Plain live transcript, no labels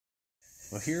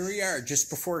Well, here we are, just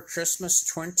before Christmas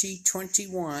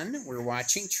 2021. We're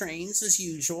watching trains as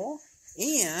usual,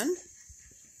 and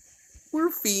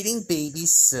we're feeding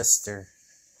baby's sister,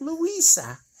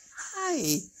 Louisa.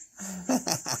 Hi.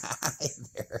 Hi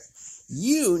there.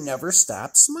 You never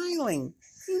stop smiling.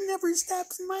 You never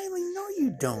stop smiling. No,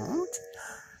 you don't.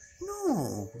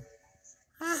 No.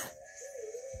 Ah.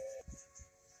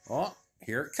 Oh,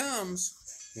 here it comes.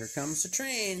 Here comes the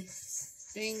train.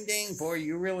 Ding, ding. Boy,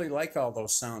 you really like all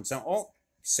those sounds. Now, oh,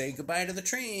 say goodbye to the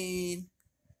train.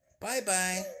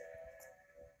 Bye-bye.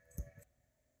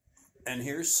 And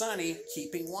here's Sonny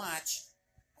keeping watch.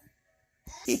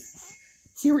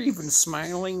 You're even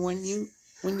smiling when you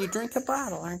drink a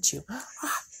bottle, aren't you? Ah,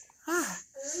 ah,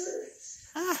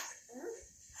 ah,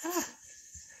 ah,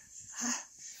 ah.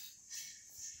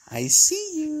 I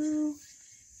see you.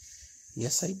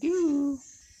 Yes, I do.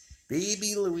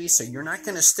 Baby Louisa, you're not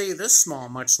going to stay this small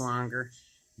much longer.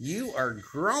 You are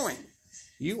growing.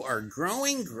 You are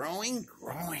growing, growing,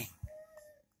 growing.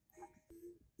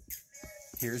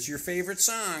 Here's your favorite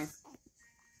song.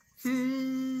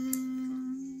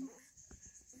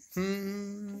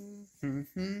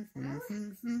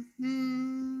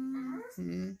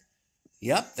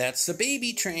 Yep, that's the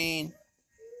baby train.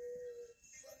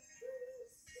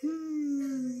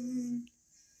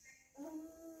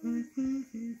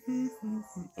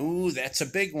 Ooh, that's a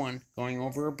big one going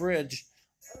over a bridge.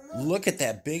 Look at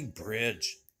that big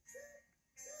bridge.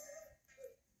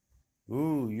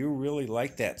 Ooh, you really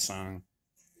like that song.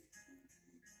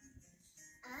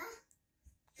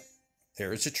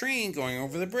 There's a train going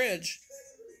over the bridge.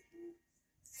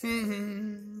 You're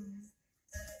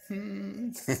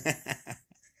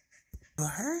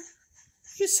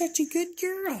such a good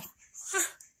girl.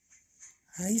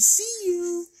 I see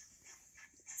you.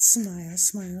 Smile,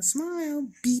 smile, smile.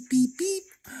 Beep, beep, beep.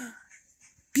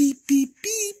 Beep, beep,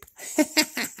 beep.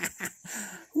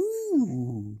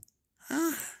 Ooh.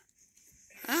 Ah.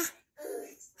 Ah.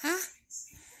 Ah.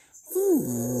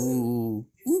 Ooh.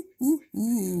 Ooh, ooh,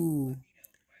 ooh.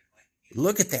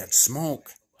 Look at that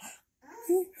smoke.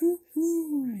 Ooh, ooh,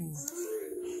 ooh.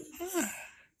 Ah.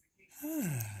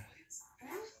 Ah.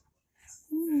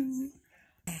 Ooh.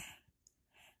 Ah.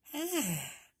 Ah.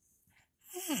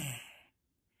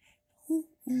 Ooh,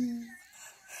 ooh.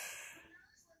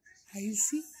 I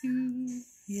see you.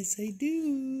 Yes, I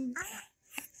do.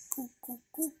 Go, go,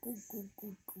 go, go, go,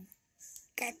 go, go.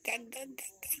 Ga, ga, ga, ga,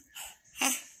 ga.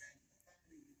 Ah.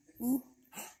 Ooh.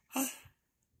 Ah.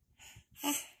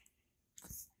 Ah.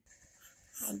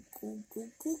 Ah. Go, go,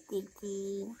 go, go,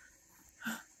 go.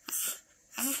 Ah.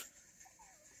 Ah.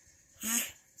 Ah.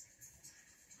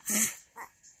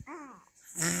 Ah.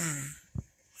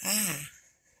 Ah.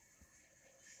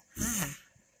 Ah.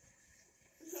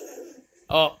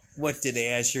 Oh, what did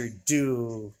Asher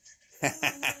do?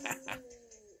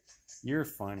 You're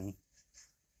funny.